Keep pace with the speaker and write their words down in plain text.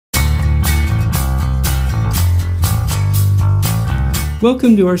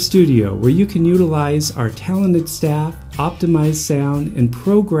Welcome to our studio, where you can utilize our talented staff, optimize sound, and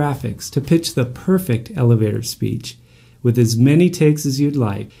pro graphics to pitch the perfect elevator speech with as many takes as you'd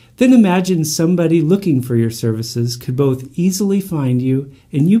like. Then imagine somebody looking for your services could both easily find you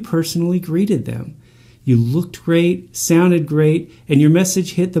and you personally greeted them. You looked great, sounded great, and your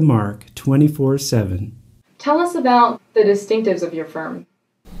message hit the mark 24/7. Tell us about the distinctives of your firm.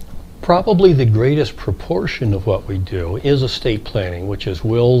 Probably the greatest proportion of what we do is estate planning, which is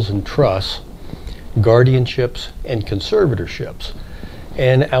wills and trusts, guardianships, and conservatorships.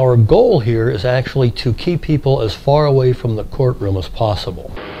 And our goal here is actually to keep people as far away from the courtroom as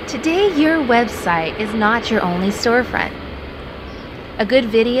possible. Today, your website is not your only storefront. A good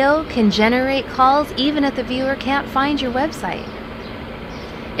video can generate calls even if the viewer can't find your website.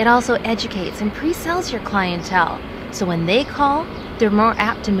 It also educates and pre-sells your clientele, so when they call, they're more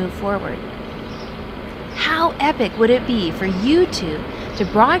apt to move forward. How epic would it be for YouTube to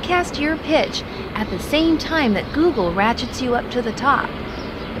broadcast your pitch at the same time that Google ratchets you up to the top?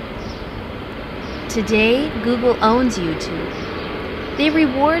 Today, Google owns YouTube. They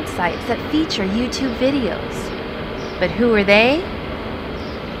reward sites that feature YouTube videos. But who are they?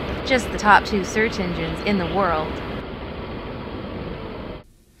 Just the top 2 search engines in the world.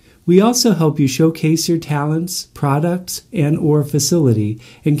 We also help you showcase your talents, products, and/or facility,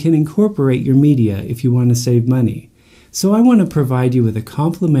 and can incorporate your media if you want to save money. So I want to provide you with a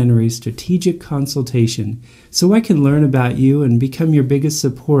complimentary strategic consultation so I can learn about you and become your biggest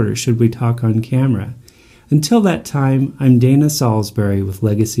supporter should we talk on camera. Until that time, I'm Dana Salisbury with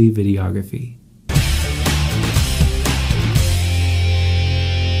Legacy Videography.